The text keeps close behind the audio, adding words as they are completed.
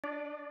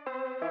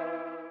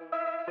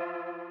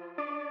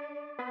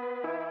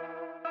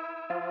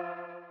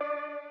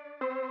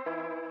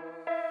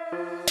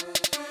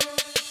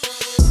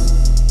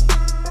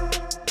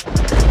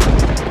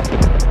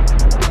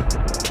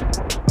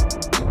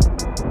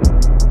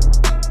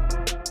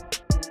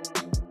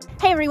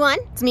everyone,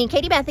 it's me,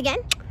 Katie-Beth again.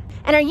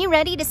 And are you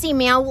ready to see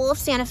Meow Wolf,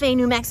 Sante Fe,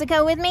 New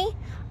Mexico with me?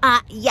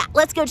 Yeah,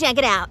 let's go check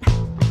it out.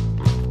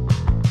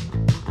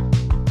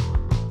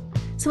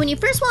 So when you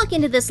first walk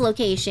into this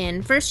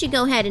location, first you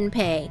go ahead and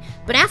pay.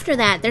 But after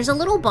that, there's a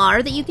little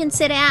bar that you can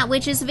sit at,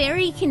 which is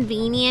very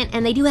convenient,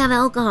 and they do have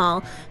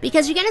alcohol,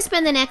 because you're going to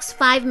spend the next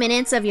 5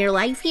 minutes of your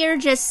life here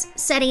just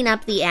setting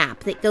up the app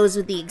that goes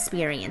with the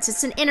experience.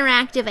 It's an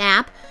interactive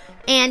app,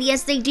 and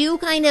yes, they do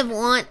kind of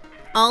want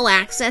all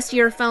access to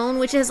your phone,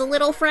 which is a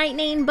little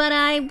frightening, but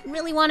I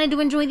really wanted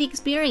to enjoy the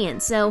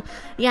experience. So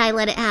yeah, I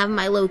let it have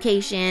my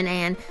location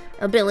and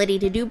ability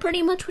to do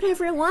pretty much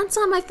whatever it wants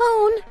on my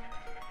phone.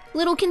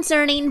 Little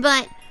concerning,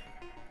 but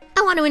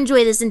I want to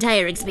enjoy this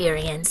entire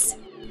experience.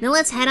 Now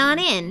let's head on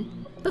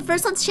in. But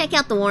first, let's check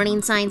out the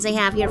warning signs they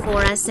have here for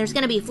us. There's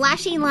going to be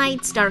flashing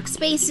lights, dark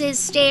spaces,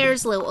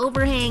 stairs, low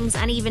overhangs,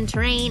 uneven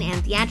terrain,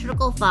 and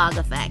theatrical fog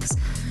effects.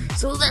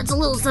 So that's a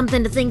little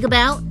something to think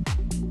about.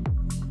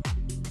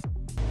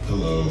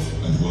 Hello,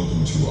 and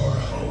welcome to our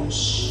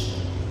house.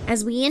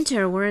 As we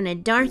enter, we're in a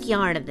dark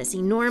yard of this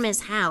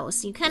enormous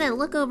house. You kind of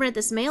look over at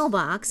this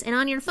mailbox, and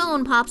on your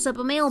phone pops up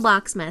a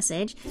mailbox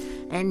message.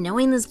 And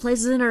knowing this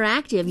place is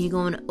interactive, you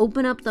go and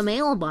open up the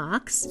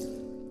mailbox.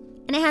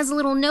 And it has a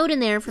little note in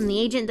there from the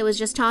agent that was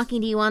just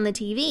talking to you on the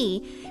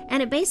TV.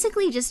 And it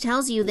basically just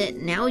tells you that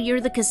now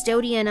you're the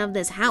custodian of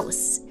this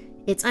house.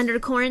 It's under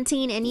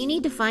quarantine, and you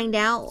need to find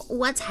out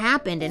what's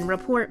happened and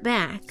report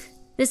back.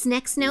 This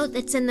next note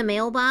that's in the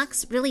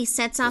mailbox really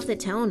sets off the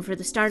tone for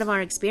the start of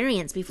our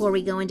experience before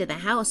we go into the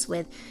house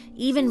with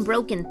even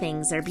broken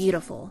things are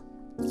beautiful.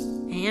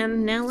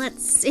 And now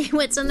let's see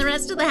what's in the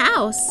rest of the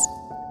house.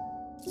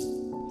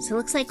 So it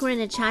looks like we're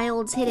in a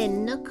child's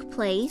hidden nook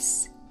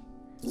place.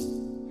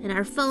 And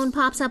our phone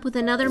pops up with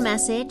another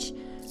message.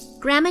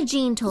 Grandma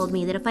Jean told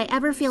me that if I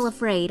ever feel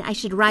afraid, I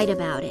should write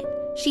about it.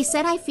 She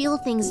said I feel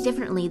things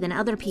differently than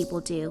other people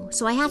do,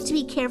 so I have to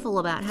be careful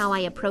about how I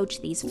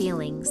approach these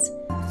feelings.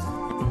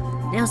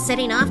 Now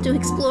setting off to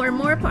explore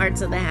more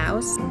parts of the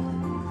house.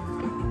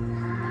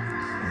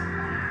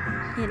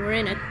 And we're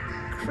in a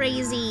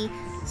crazy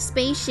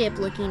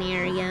spaceship-looking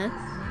area.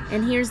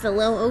 And here's the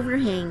low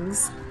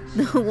overhangs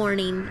the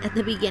warning at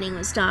the beginning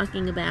was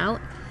talking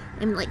about.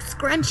 I'm like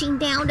scrunching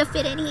down to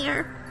fit in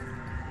here.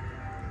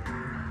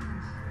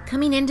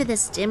 Coming into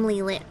this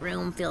dimly lit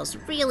room feels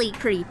really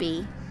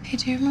creepy. Hey,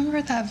 do you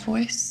remember that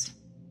voice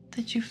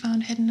that you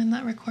found hidden in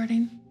that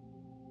recording?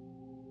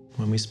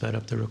 When we sped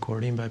up the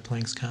recording by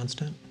Planck's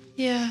constant?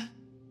 Yeah.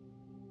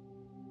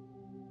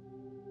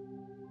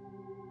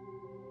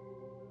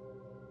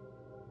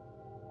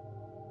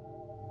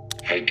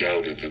 I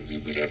doubted that we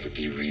would ever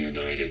be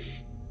reunited,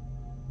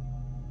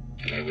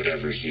 that I would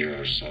ever hear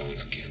our song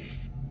again.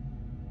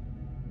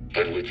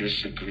 But with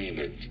this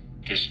agreement,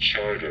 this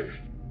charter,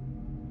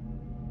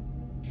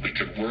 we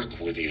could work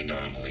with the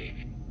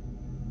anomaly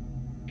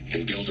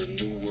and build a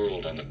new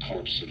world on the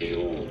corpse of the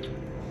old.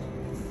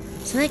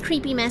 So that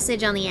creepy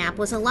message on the app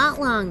was a lot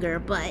longer,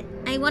 but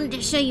I wanted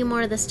to show you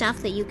more of the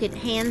stuff that you could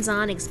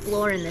hands-on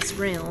explore in this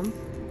room.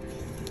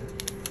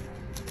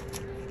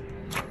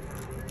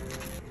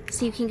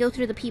 So you can go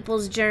through the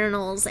people's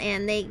journals,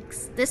 and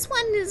this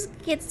one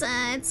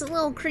it's a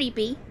little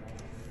creepy.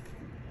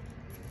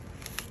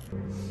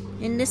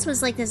 And this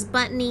was like this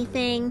button-y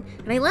thing,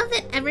 and I love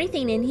that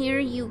everything in here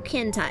you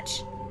can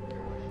touch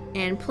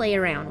and play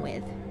around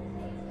with,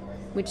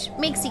 which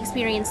makes the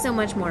experience so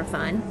much more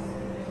fun.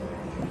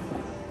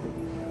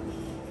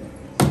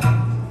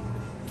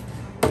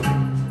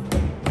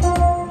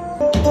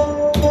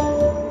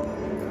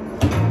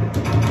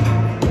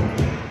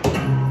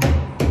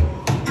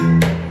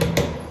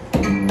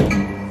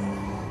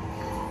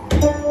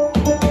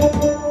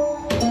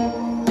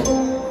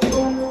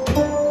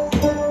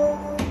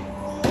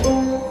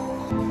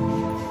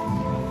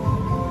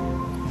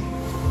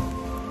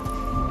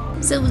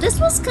 So this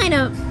was kind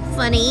of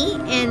funny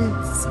and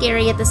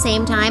scary at the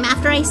same time.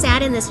 After I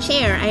sat in this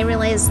chair, I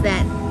realized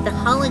that the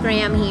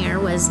hologram here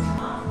was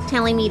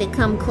telling me to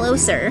come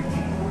closer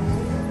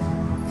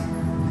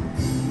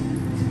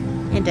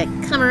and to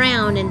come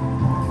around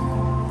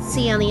and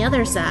see on the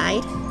other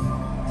side.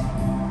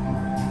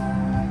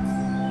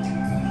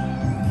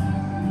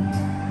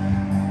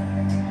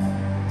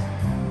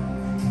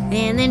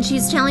 And then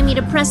she's telling me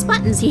to press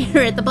buttons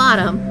here at the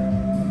bottom.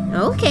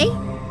 Okay.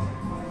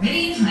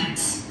 Viridian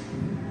Heights.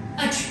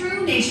 A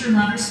true nature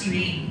lover's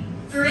dream.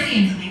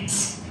 Viridian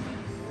Heights.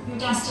 Your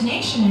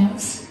destination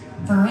is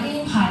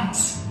Viridian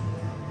Heights.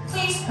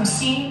 Please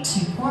proceed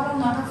to portal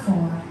number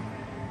 4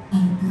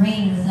 and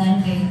bring with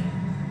envy.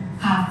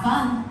 Have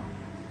fun.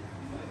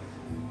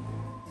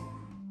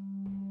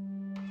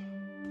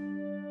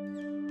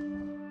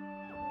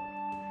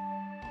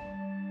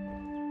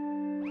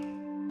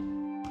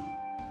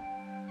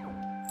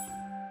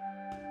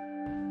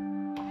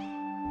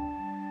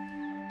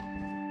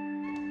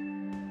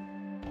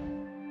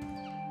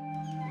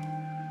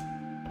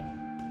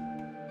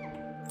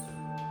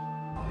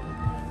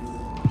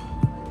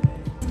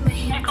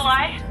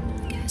 Nikolai?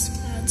 Gas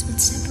clouds would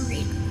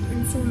separate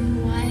and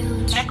form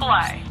wild.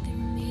 Nikolai? They were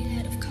made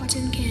out of cotton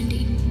cotton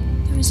candy.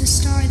 There was a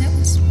star that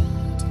was...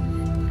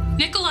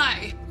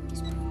 Nikolai!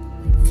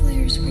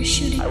 Flares were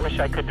shooting. I wish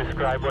I could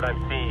describe what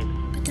I'm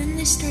seeing. But then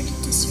they started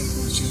to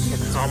circle each other.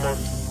 It's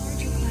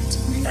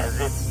almost as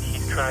if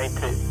he's trying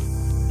to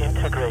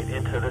integrate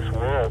into this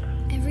world.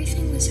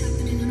 Everything was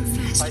happening on a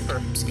faster Piper.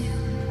 time scale.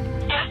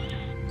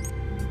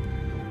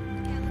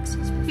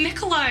 Galaxies were...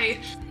 Nikolai!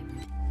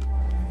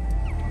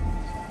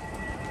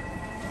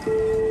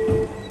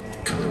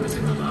 Color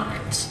within the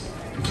lines.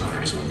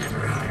 Employers will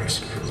never hire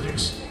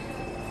scribblers.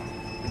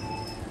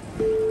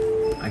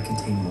 I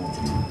contain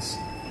multitudes.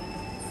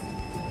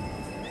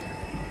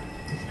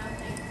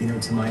 You know,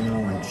 to my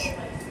knowledge,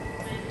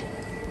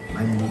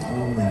 I'm the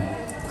only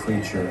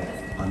creature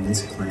on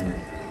this planet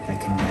that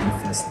can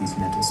manifest these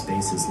mental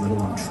spaces, let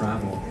alone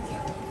travel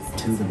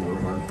to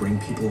them or bring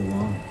people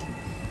along.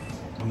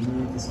 We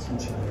need this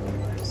teacher in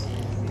our lives.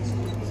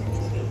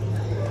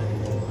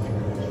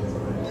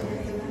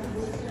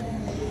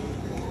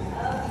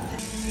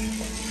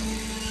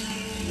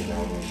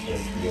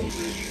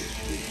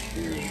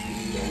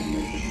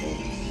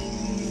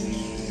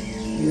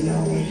 Your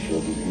knowledge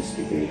shall be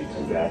instigated to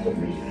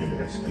rapidly and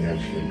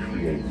exponentially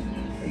create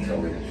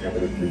until it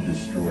inevitably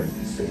destroys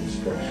the same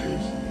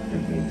structures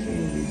and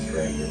maintain these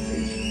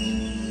fragmentations.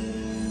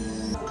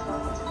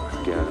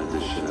 Gather the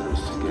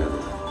shadows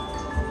together.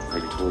 I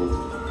told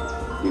them,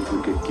 if we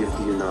could get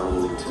the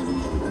anomaly to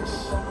leave us,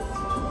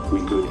 we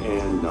could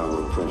end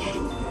our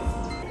oppression.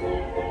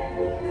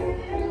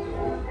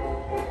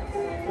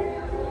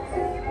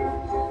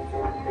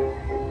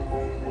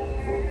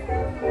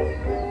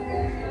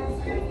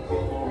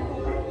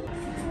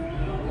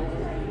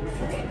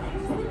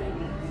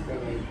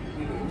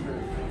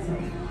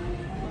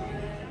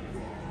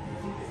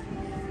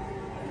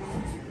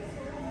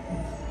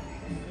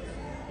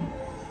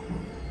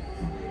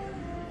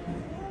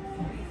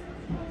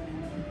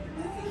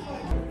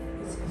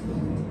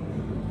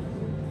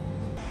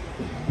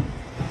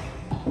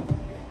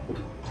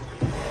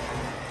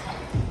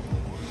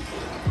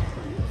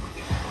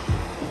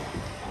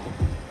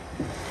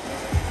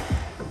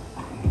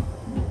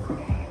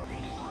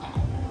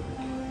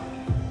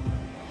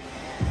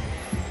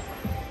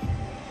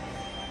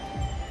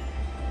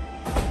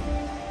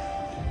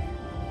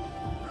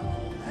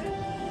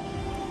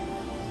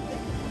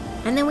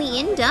 And then we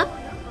end up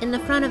in the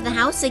front of the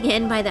house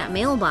again by that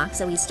mailbox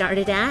that we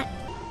started at.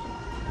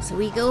 So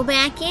we go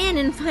back in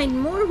and find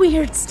more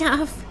weird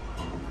stuff.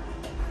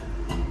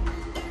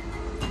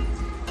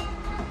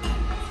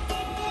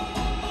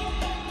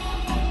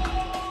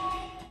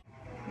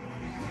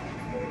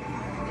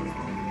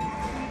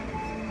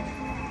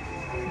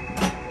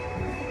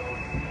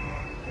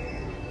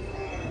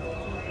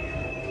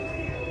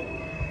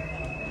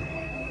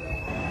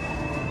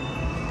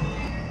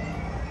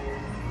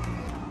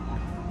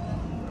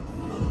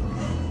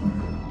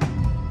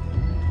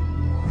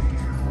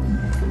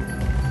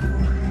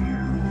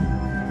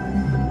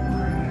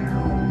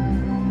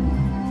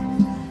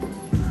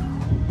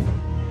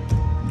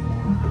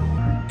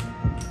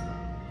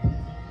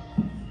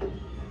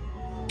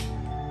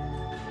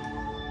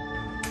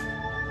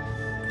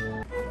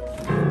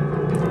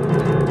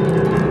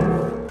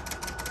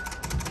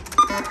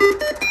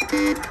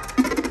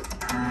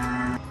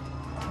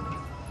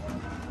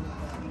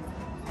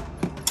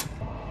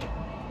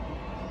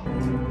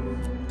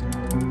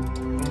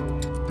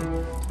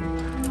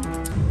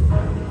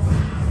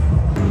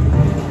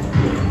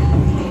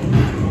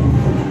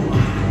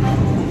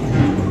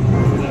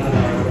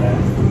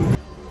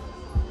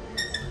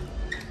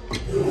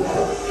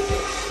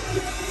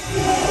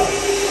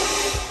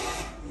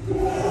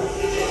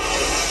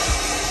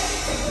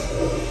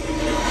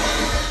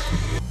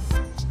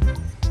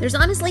 There's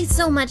honestly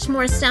so much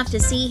more stuff to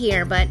see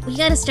here, but we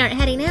gotta start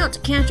heading out to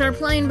catch our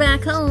plane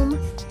back home.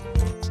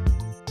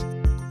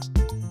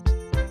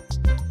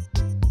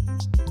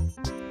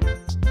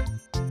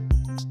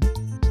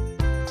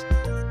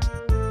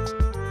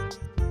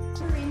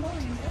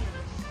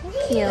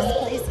 Thank you. This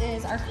place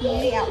is our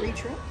community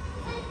outreach room,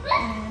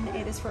 and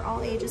it is for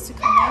all ages to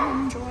come in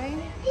and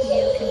enjoy.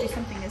 You can do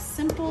something as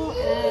simple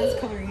as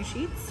coloring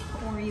sheets,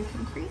 or you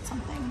can create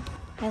something.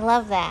 I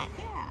love that.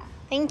 Yeah.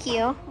 Thank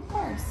you. Of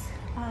course.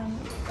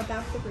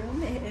 About the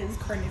room, it is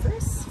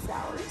carnivorous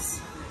flowers,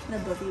 and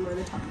above you are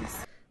the tongues.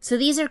 So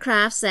these are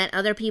crafts that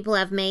other people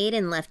have made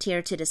and left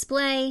here to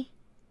display.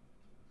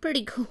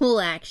 Pretty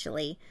cool,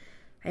 actually.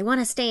 I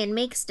want to stay and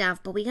make stuff,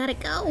 but we gotta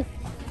go.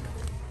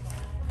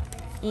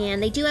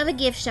 And they do have a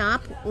gift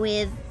shop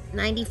with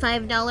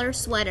 $95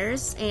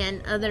 sweaters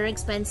and other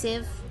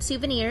expensive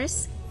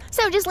souvenirs.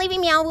 So just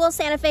leaving Meow Wolf,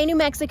 Sante Fe, New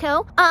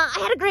Mexico. I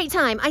had a great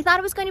time. I thought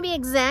it was going to be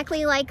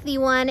exactly like the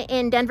one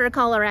in Denver,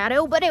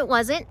 Colorado, but it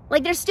wasn't.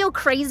 Like, there's still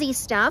crazy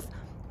stuff,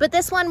 but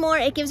this one more,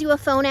 it gives you a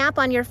phone app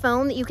on your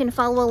phone that you can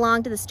follow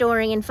along to the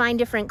story and find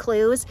different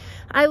clues.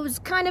 I was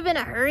kind of in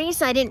a hurry,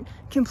 so I didn't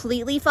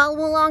completely follow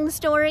along the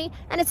story,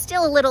 and it's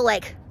still a little,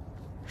 like,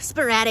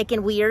 sporadic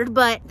and weird,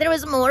 but there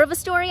was more of a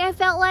story, I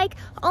felt like.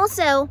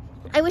 Also,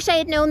 I wish I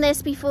had known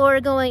this before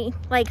going,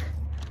 like,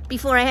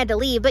 before I had to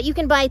leave, but you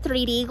can buy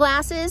 3D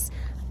glasses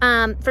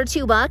for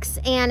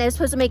 $2, and it was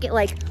supposed to make it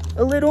like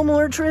a little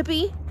more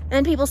trippy,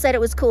 and people said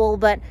it was cool,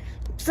 but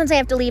since I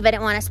have to leave, I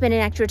didn't want to spend an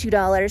extra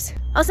 $2.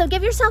 Also,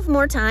 give yourself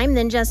more time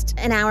than just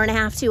an hour and a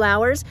half, 2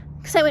 hours,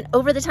 because I went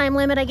over the time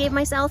limit I gave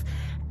myself,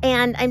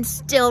 and I'm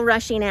still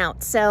rushing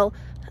out, so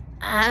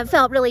it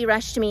felt really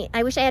rushed to me.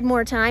 I wish I had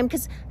more time,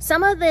 because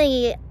some of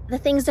the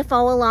things to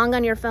follow along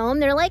on your phone,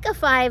 they're like a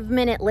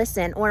 5-minute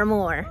listen or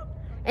more.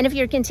 And if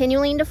you're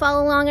continuing to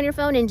follow along on your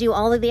phone and do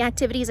all of the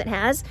activities it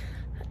has,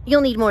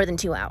 you'll need more than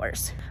 2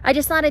 hours. I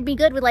just thought I'd be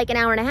good with like an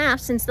hour and a half,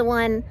 since the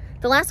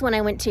last one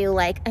I went to,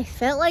 like, I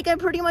felt like I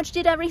pretty much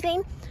did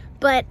everything.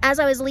 But as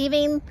I was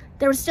leaving,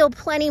 there was still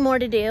plenty more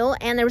to do,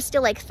 and there was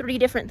still like 3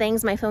 different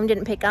things my phone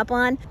didn't pick up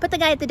on. But the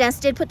guy at the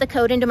desk did put the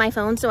code into my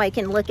phone so I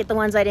can look at the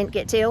ones I didn't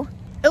get to.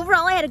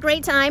 Overall, I had a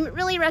great time.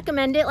 Really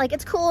recommend it. Like,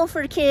 it's cool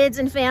for kids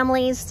and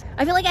families.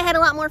 I feel like I had a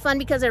lot more fun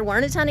because there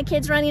weren't a ton of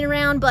kids running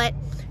around, but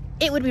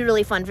it would be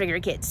really fun for your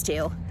kids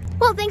too.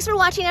 Well, thanks for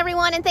watching,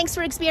 everyone, and thanks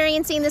for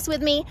experiencing this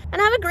with me,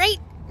 and have a great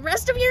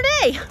rest of your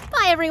day.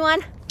 Bye,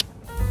 everyone.